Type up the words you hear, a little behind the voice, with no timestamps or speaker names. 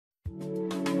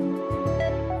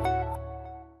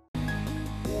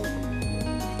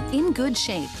In Good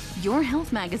Shape, your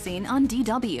health magazine on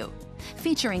DW,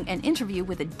 featuring an interview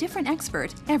with a different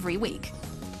expert every week.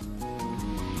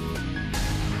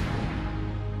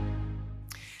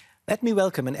 Let me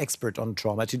welcome an expert on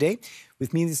trauma today.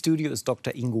 With me in the studio is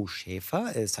Dr. Ingo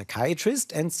Schäfer, a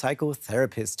psychiatrist and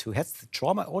psychotherapist who heads the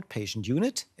trauma outpatient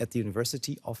unit at the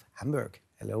University of Hamburg.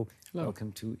 Hello.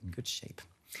 Welcome to In Good Shape.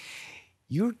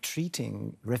 You're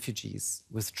treating refugees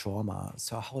with trauma,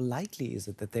 so how likely is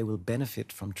it that they will benefit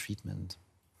from treatment?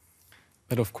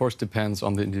 It of course depends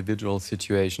on the individual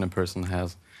situation a person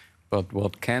has. But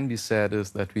what can be said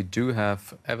is that we do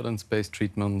have evidence-based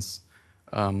treatments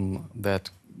that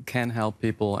can help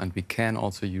people, and we can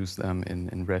also use them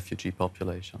in refugee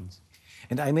populations.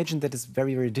 And I imagine that it's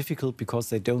very, very difficult because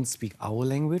they don't speak our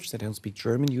language, they don't speak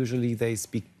German. Usually they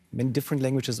speak many different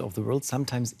languages of the world,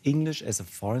 sometimes English as a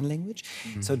foreign language.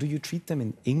 So do you treat them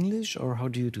in English, or how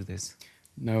do you do this?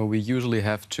 No, we usually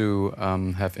have to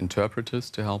have interpreters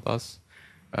to help us,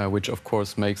 which of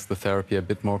course makes the therapy a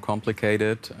bit more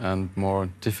complicated and more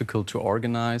difficult to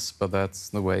organize, but that's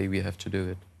the way we have to do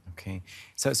it. Okay,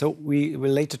 so we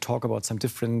will later talk about some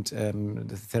different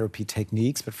therapy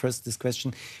techniques, but first this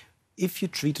question. If you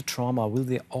treat a trauma, will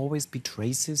there always be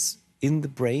traces in the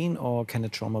brain, or can a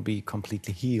trauma be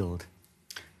completely healed?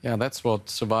 Yeah, that's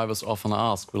what survivors often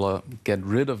ask. Will I get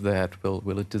rid of that?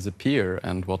 Will it disappear?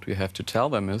 And what we have to tell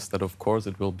them is that, of course,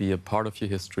 it will be a part of your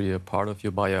history, a part of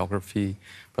your biography,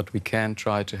 but we can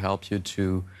try to help you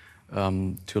to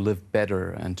live better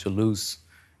and to lose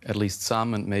at least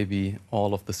some and maybe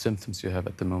all of the symptoms you have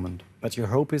at the moment. But your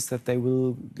hope is that they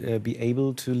will be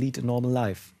able to lead a normal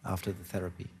life after the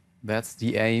therapy? That's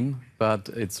the aim, but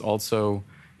it's also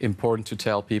important to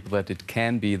tell people that it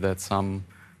can be that some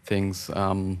things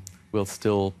will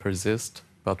still persist,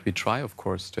 but we try, of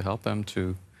course, to help them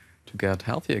to get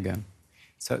healthy again.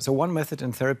 So one method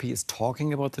in therapy is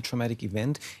talking about the traumatic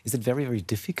event. Is it very, very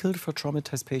difficult for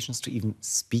traumatized patients to even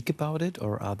speak about it,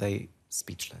 or are they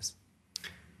speechless?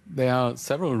 There are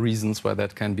several reasons why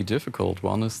that can be difficult.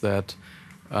 One is that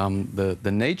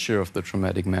the nature of the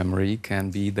traumatic memory can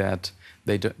be that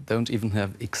they don't even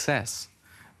have access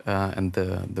and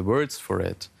the words for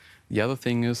it. The other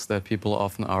thing is that people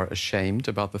often are ashamed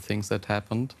about the things that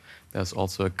happened. There's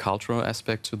also a cultural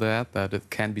aspect to that it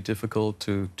can be difficult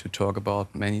to talk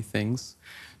about many things.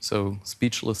 So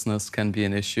speechlessness can be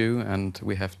an issue, and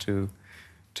we have to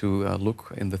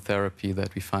look in the therapy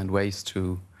that we find ways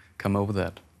to come over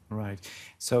that. Right.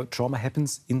 So trauma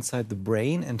happens inside the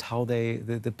brain, and how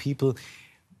the people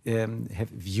have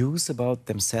views about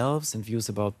themselves and views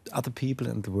about other people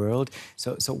and the world.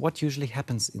 So what usually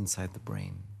happens inside the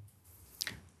brain?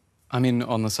 I mean,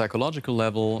 on a psychological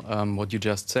level, what you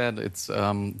just said, it's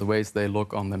the ways they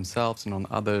look on themselves and on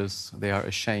others. They are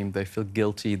ashamed, they feel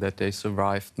guilty that they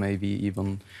survived, maybe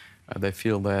even they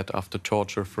feel that after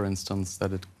torture, for instance,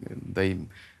 that they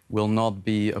will not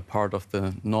be a part of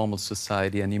the normal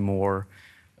society anymore.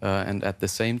 And at the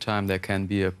same time, there can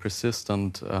be a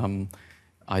persistent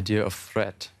idea of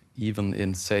threat, even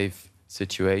in safe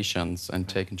situations. And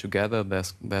taken together,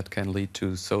 that can lead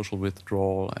to social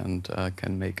withdrawal and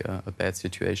can make a bad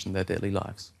situation in their daily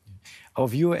lives. Our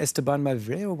viewer Esteban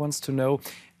Malvreo wants to know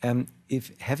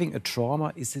if having a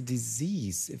trauma is a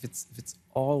disease, if it's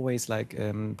always like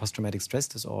post-traumatic stress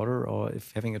disorder, or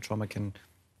if having a trauma can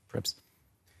perhaps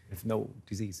with no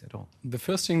disease at all. The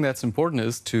first thing that's important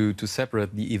is to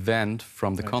separate the event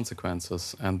from the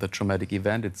consequences. And the traumatic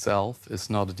event itself is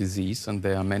not a disease, and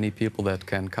there are many people that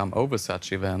can come over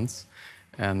such events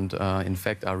and, in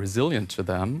fact, are resilient to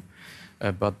them.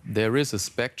 But there is a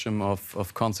spectrum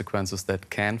of consequences that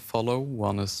can follow.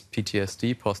 One is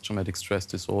PTSD, post-traumatic stress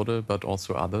disorder, but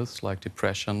also others like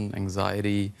depression,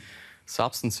 anxiety,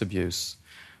 substance abuse.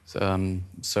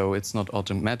 So it's not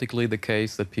automatically the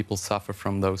case that people suffer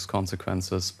from those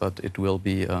consequences, but it will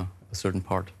be a certain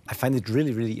part. I find it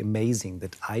really, really amazing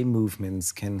that eye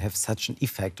movements can have such an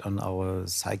effect on our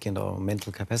psyche and our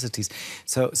mental capacities.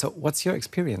 So what's your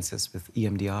experiences with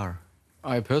EMDR?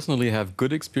 I personally have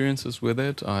good experiences with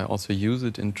it. I also use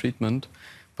it in treatment,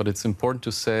 but it's important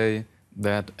to say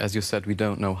that, as you said, we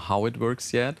don't know how it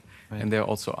works yet. Right. And there are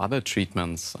also other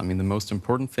treatments. I mean, the most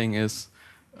important thing is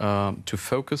to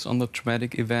focus on the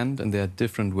traumatic event, and there are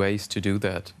different ways to do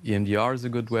that. EMDR is a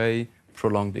good way,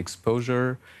 prolonged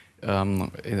exposure,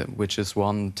 which is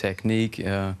one technique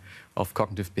of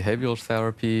cognitive behavioral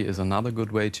therapy, is another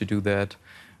good way to do that,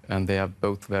 and they are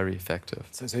both very effective.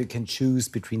 So you can choose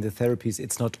between the therapies.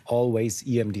 It's not always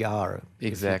EMDR.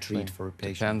 Exactly. Treat for a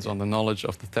patient. Depends on the knowledge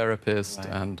of the therapist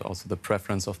and also the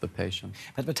preference of the patient.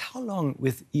 But how long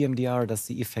with EMDR does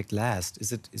the effect last?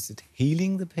 Is it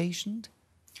healing the patient?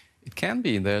 It can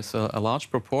be. There's a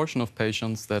large proportion of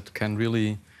patients that can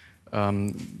really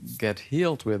get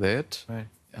healed with it. Right.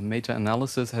 A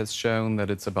meta-analysis has shown that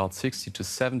it's about 60 to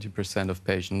 70% of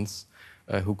patients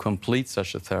who complete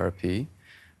such a therapy.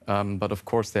 But of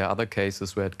course, there are other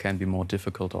cases where it can be more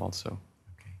difficult also.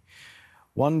 Okay.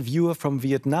 One viewer from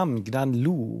Vietnam, Gnan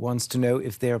Lu, wants to know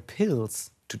if there are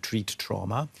pills to treat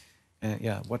trauma.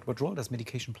 What role does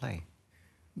medication play?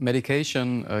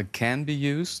 Medication can be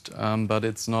used, but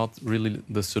it's not really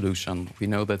the solution. We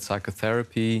know that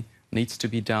psychotherapy needs to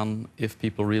be done if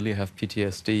people really have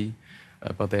PTSD,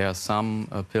 but there are some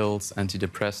pills,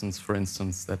 antidepressants, for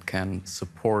instance, that can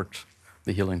support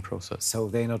the healing process. So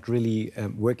they're not really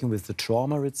working with the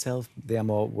trauma itself, they are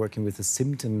more working with the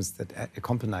symptoms that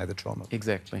accompany the trauma.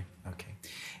 Exactly. Okay.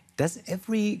 Does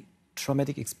every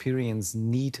traumatic experience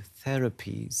need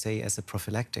therapy, say, as a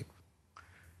prophylactic?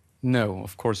 No,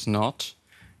 of course not.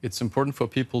 It's important for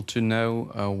people to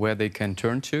know where they can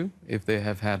turn to if they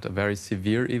have had a very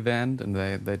severe event and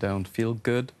they don't feel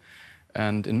good.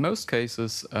 And in most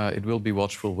cases, it will be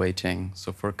watchful waiting.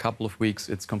 So for a couple of weeks,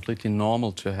 it's completely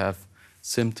normal to have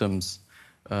symptoms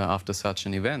after such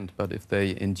an event. But if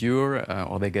they endure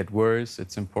or they get worse,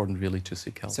 it's important really to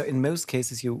seek help. So in most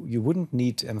cases, you wouldn't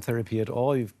need therapy at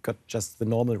all. You've got just the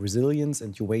normal resilience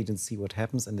and you wait and see what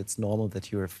happens. And it's normal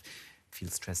that you feel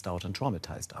stressed out and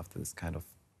traumatized after this kind of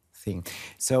thing.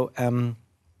 So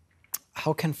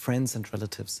how can friends and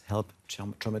relatives help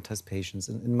traumatized patients?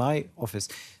 In my office,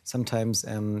 sometimes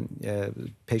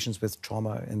patients with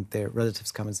trauma and their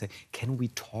relatives come and say, can we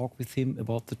talk with him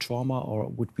about the trauma or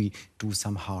would we do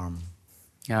some harm?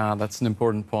 Yeah, that's an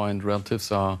important point. Relatives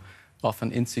are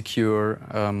often insecure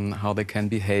how they can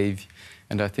behave.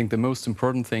 And I think the most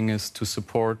important thing is to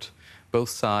support both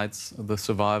sides, the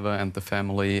survivor and the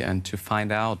family, and to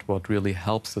find out what really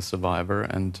helps the survivor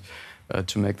and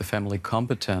to make the family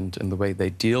competent in the way they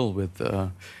deal with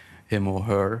him or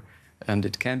her. And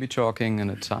it can be talking, and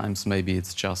at times maybe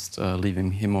it's just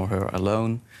leaving him or her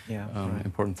alone. Yeah, right.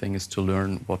 Important thing is to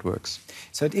learn what works.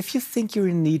 So if you think you're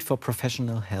in need for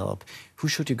professional help, who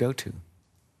should you go to?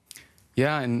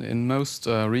 Yeah, in most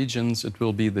regions it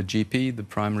will be the GP, the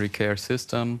primary care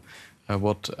system.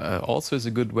 What also is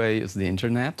a good way is the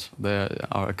internet. There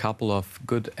are a couple of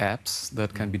good apps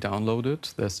that can be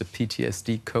downloaded. There's a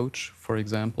PTSD coach, for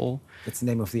example. That's the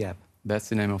name of the app? That's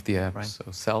the name of the app. Right. So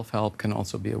self-help can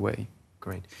also be a way.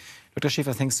 Great. Dr.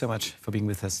 Schäfer, thanks so much for being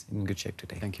with us in good shape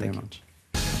today. Thank you very much.